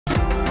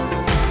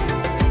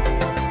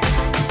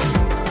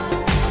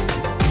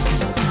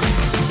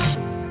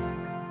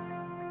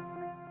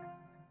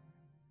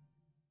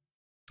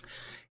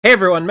Hey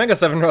everyone,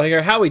 Mega7Roll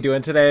here. How we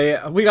doing today?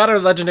 We got our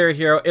legendary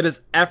hero. It is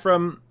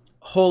Ephraim.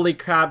 Holy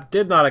crap,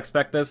 did not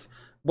expect this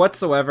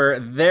whatsoever.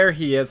 There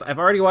he is. I've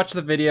already watched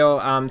the video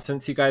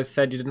since you guys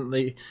said you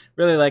didn't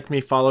really like me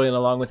following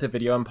along with the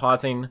video and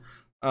pausing.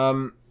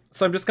 So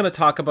I'm just going to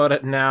talk about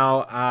it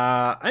now.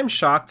 I'm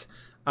shocked.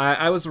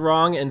 I was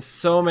wrong in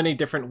so many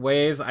different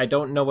ways. I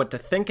don't know what to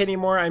think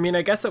anymore. I mean,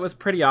 I guess it was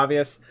pretty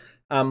obvious.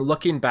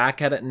 Looking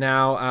back at it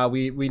now,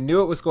 we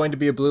knew it was going to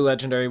be a blue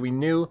legendary. We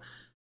knew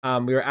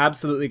we were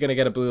absolutely going to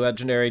get a blue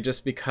legendary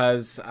just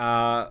because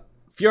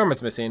Ephraim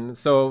was missing.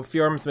 So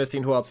Ephraim's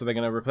missing, who else are they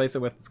going to replace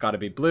it with? It's got to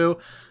be blue.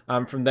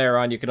 From there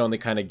on, you can only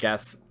kind of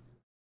guess.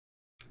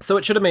 So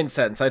it should have made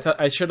sense.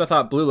 I should have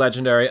thought blue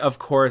legendary, of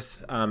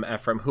course,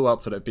 Ephraim. Who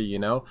else would it be, you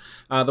know?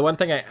 The one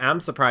thing I am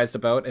surprised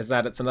about is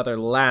that it's another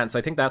Lance.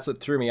 I think that's what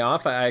threw me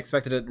off. I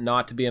expected it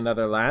not to be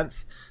another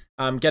Lance.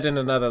 Getting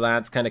another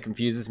Lance kind of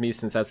confuses me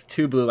since that's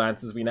two blue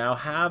Lances we now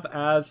have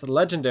as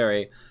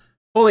legendary.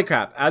 Holy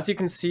crap, as you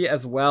can see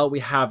as well,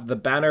 we have the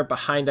banner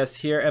behind us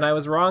here, and I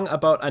was wrong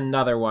about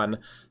another one,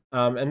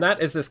 and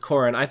that is this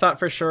Corrin. I thought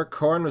for sure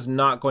Corrin was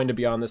not going to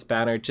be on this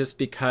banner just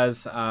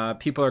because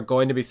people are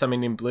going to be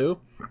summoning blue,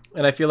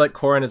 and I feel like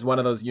Corrin is one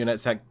of those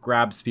units that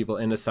grabs people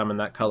into summon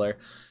that color.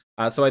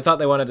 So I thought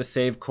they wanted to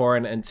save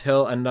Corrin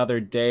until another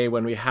day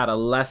when we had a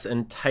less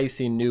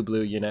enticing new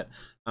blue unit.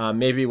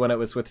 Maybe when it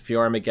was with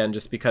Ephraim again,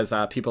 just because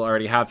people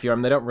already have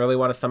Ephraim. They don't really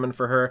want to summon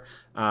for her,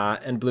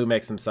 and blue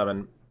makes them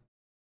summon.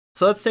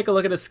 So let's take a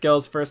look at his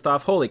skills first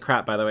off. Holy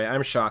crap, by the way,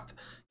 I'm shocked.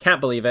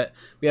 Can't believe it.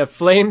 We have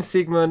Flame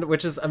Siegmund,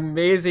 which is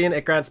amazing.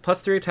 It grants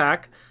 +3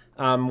 attack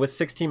with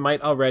 16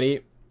 might already.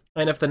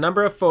 And if the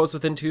number of foes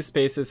within 2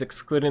 spaces,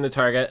 excluding the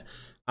target,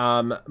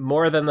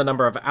 more than the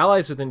number of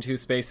allies within 2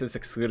 spaces,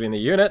 excluding the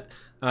unit,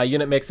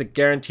 unit makes a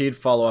guaranteed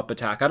follow-up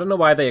attack. I don't know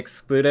why they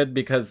excluded,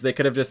 because they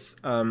could have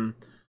just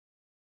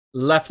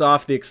left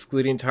off the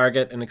excluding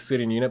target and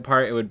excluding unit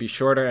part. It would be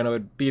shorter and it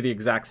would be the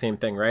exact same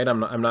thing, right? I'm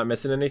not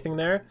missing anything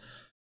there.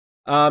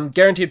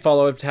 Guaranteed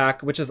follow-up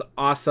attack, which is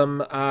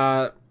awesome.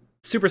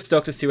 Super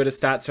stoked to see what his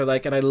stats are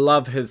like, and I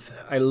love his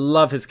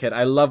kit.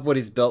 I love what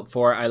he's built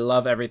for. I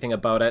love everything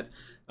about it.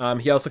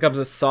 He also comes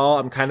with Saul.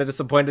 I'm kind of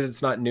disappointed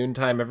it's not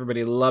noontime.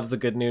 Everybody loves a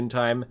good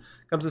noontime.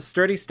 Comes with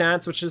Sturdy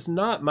Stance, which is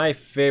not my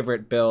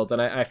favorite build,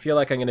 and I feel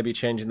like I'm going to be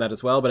changing that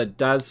as well, but it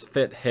does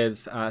fit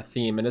his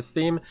theme, and his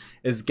theme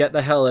is get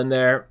the hell in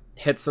there,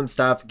 hit some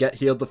stuff, get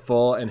healed to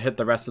full, and hit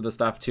the rest of the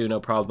stuff too, no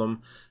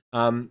problem.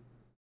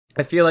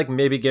 I feel like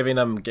maybe giving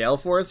him Gale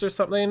Force or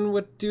something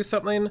would do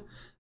something,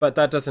 but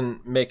that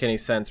doesn't make any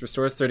sense.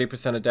 Restores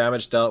 30% of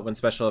damage dealt when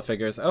special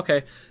figures.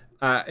 Okay,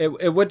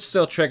 it would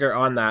still trigger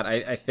on that,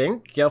 I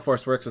think. Gale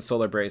Force works with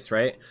Solar Brace,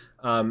 right?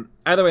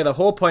 Either way, the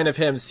whole point of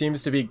him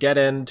seems to be get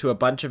into a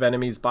bunch of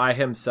enemies by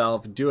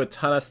himself, do a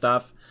ton of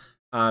stuff,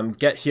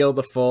 get healed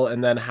to full,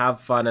 and then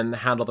have fun and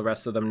handle the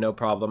rest of them, no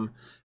problem.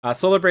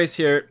 Solar Brace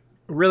here,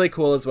 really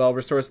cool as well.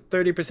 Restores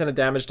 30% of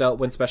damage dealt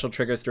when special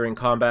triggers during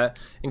combat,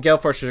 and Gale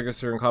Force triggers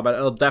during combat.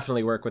 It'll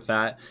definitely work with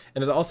that.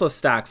 And it also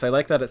stacks. I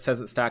like that it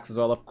says it stacks as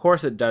well. Of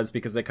course it does,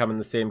 because they come in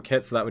the same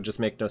kit, so that would just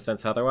make no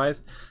sense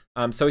otherwise.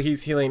 So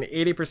he's healing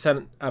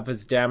 80% of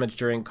his damage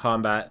during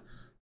combat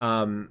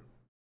from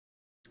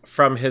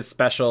his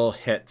special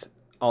hit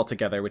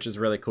altogether, which is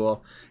really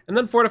cool. And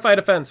then Fortify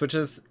Defense, which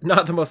is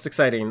not the most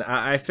exciting.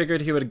 I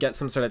figured he would get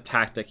some sort of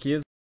tactic.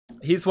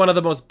 He's one of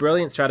the most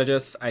brilliant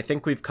strategists I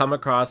think we've come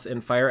across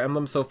in Fire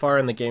Emblem so far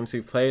in the games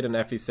we've played in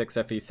FE6,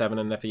 FE7,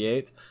 and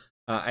FE8.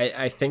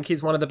 I think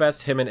he's one of the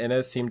best. Him and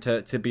Inez seem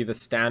to be the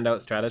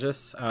standout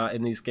strategists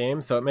in these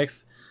games, so it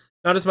makes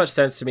not as much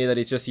sense to me that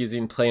he's just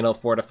using plain old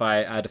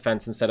Fortify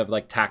defense instead of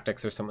like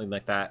tactics or something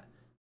like that.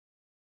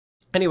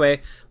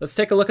 Anyway, let's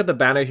take a look at the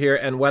banner here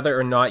and whether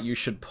or not you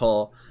should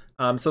pull.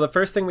 So the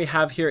first thing we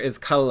have here is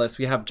colorless.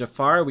 We have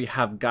Jafar, we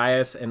have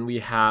Gaius, and we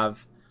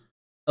have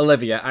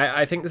Olivia.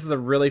 I think this is a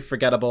really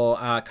forgettable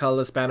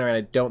colorless banner, and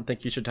I don't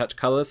think you should touch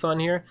colorless on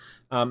here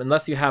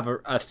unless you have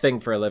a thing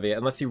for Olivia.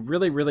 Unless you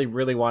really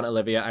want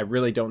Olivia, I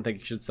really don't think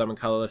you should summon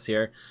colorless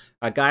here.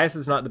 Gaius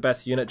is not the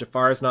best unit,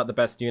 Jafar is not the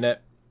best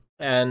unit,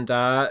 and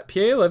PA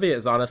Olivia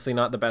is honestly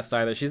not the best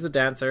either. She's a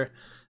dancer,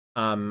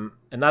 and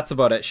that's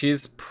about it.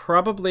 She's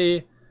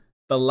probably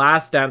the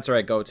last dancer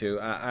I go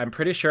to. I'm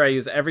pretty sure I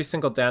use every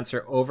single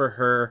dancer over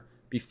her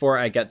before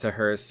I get to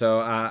her,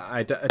 so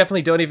I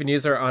definitely don't even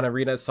use her on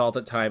Arena Assault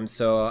at times.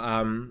 So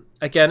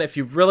again, if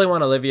you really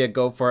want Olivia,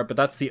 go for it, but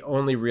that's the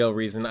only real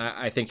reason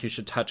I think you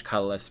should touch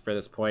colorless for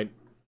this point.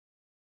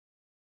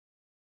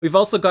 We've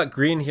also got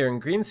green here,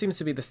 and green seems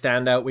to be the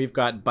standout. We've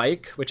got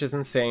Bike, which is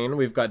insane.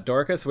 We've got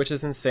Dorcas, which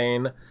is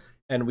insane.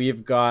 And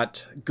we've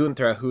got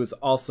Gunthra, who's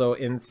also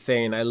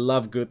insane. I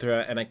love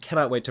Gunthra, and I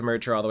cannot wait to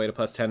merge her all the way to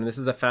 +10. And this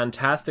is a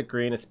fantastic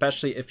green,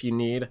 especially if you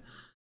need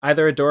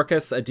either a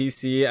Dorcas, a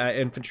DC,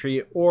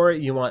 infantry, or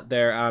you want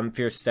their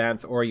Fierce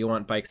Stance, or you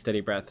want Bike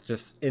Steady Breath.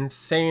 Just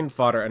insane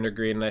fodder under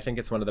green, and I think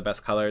it's one of the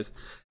best colors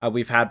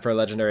we've had for a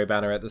legendary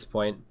banner at this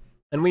point.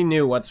 And we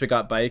knew once we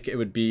got Bike, it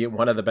would be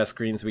one of the best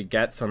greens we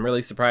get, so I'm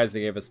really surprised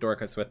they gave us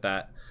Dorcas with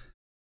that.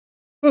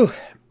 Whew.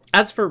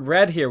 As for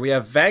red here, we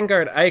have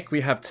Vanguard Ike,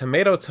 we have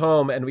Tomato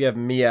Tome, and we have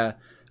Mia.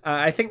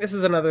 I think this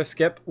is another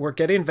skip. We're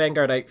getting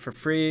Vanguard Ike for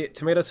free.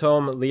 Tomato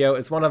Tome, Leo,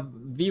 is one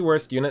of the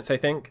worst units, I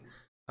think.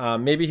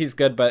 Maybe he's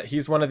good, but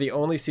he's one of the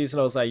only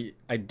seasonals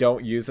I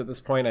don't use at this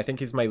point. I think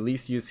he's my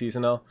least used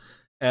seasonal,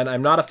 and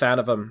I'm not a fan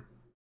of him.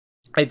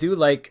 I do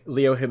like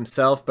Leo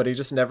himself, but he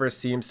just never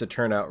seems to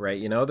turn out right,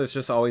 you know? There's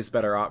just always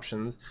better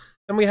options.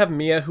 Then we have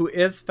Mia, who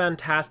is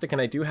fantastic, and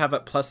I do have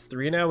it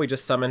 +3 now. We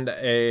just summoned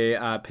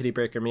a Pity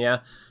Breaker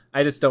Mia.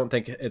 I just don't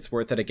think it's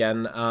worth it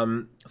again.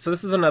 So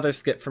this is another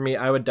skip for me.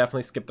 I would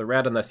definitely skip the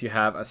red unless you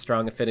have a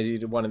strong affinity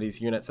to one of these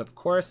units, of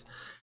course.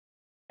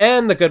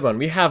 And the good one,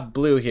 we have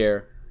blue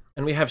here.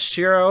 And we have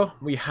Shiro,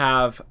 we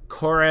have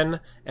Korin,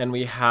 and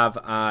we have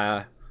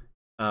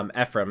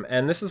Ephraim.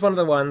 And this is one of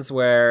the ones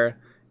where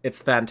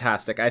it's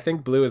fantastic. I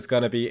think blue is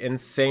going to be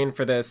insane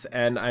for this,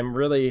 and I'm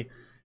really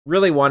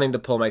wanting to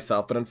pull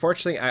myself. But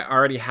unfortunately, I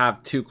already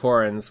have 2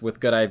 Korins with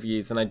good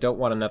IVs, and I don't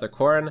want another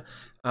Korin.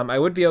 I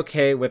would be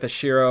okay with a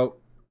Shiro,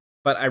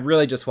 but I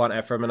really just want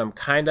Ephraim, and I'm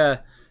kind of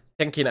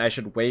thinking I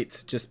should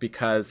wait just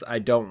because I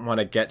don't want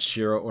to get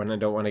Shiro and I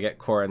don't want to get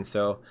Korin.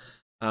 So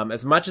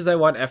as much as I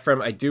want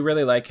Ephraim, I do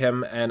really like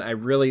him, and I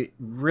really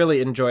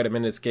enjoyed him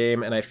in this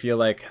game, and I feel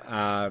like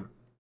I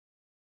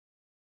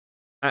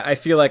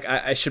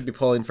should be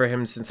pulling for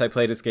him since I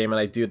played this game, and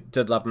I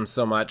did love him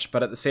so much.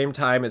 But at the same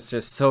time, it's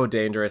just so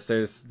dangerous.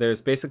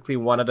 There's basically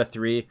 1 out of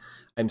 3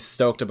 I'm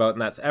stoked about,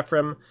 and that's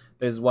Ephraim.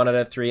 There's 1 out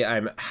of 3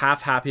 I'm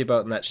half happy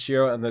about, and that's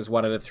Shiro. And there's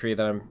 1 out of 3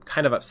 that I'm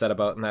kind of upset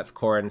about, and that's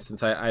Korin,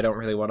 since I don't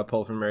really want to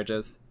pull from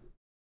merges.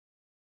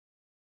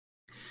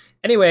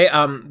 Anyway,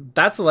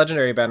 that's a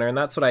legendary banner, and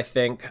that's what I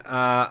think.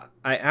 I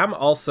am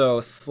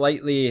also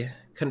slightly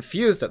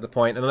confused at the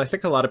point, and I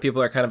think a lot of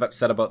people are kind of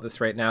upset about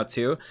this right now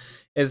too,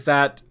 is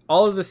that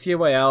all of the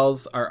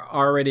CYLs are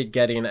already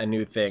getting a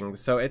new thing.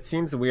 So it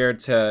seems weird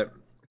to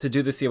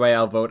do the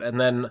CYL vote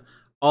and then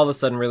all of a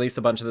sudden release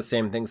a bunch of the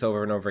same things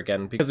over and over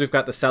again. Because we've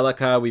got the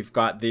Celica, we've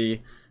got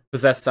the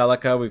Possessed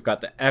Celica, we've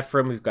got the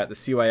Ephraim, we've got the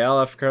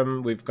CYL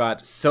Ephraim, we've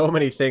got so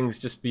many things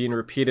just being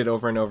repeated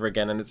over and over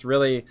again, and it's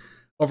really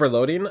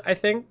overloading, I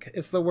think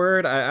is the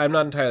word. I'm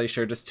not entirely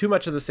sure, just too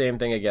much of the same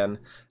thing again.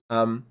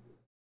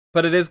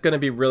 But it is going to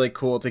be really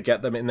cool to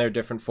get them in their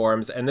different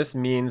forms, and this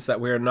means that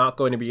we're not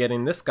going to be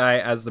getting this guy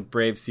as the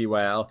Brave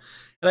CYL.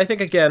 And I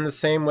think, again, the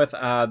same with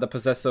the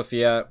Possessed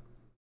Sophia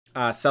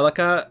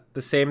Celica,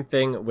 the same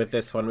thing with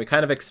this one. We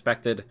kind of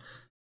expected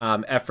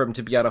Ephraim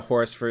to be on a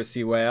horse for a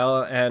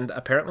CYL, and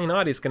apparently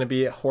not. He's going to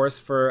be a horse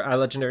for a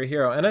Legendary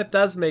Hero, and it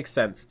does make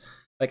sense.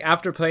 Like,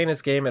 after playing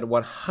this game, it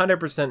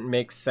 100%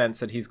 makes sense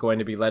that he's going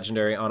to be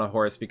Legendary on a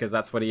horse, because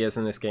that's what he is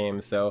in this game,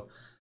 so...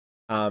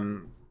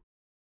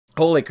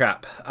 holy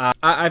crap.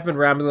 I've been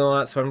rambling a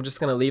lot, so I'm just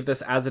going to leave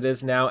this as it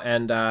is now,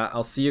 and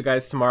I'll see you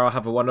guys tomorrow.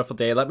 Have a wonderful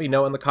day. Let me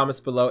know in the comments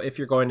below if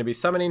you're going to be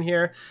summoning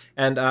here,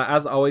 and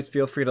as always,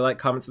 feel free to like,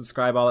 comment,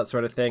 subscribe, all that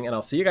sort of thing, and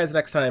I'll see you guys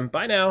next time.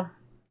 Bye now!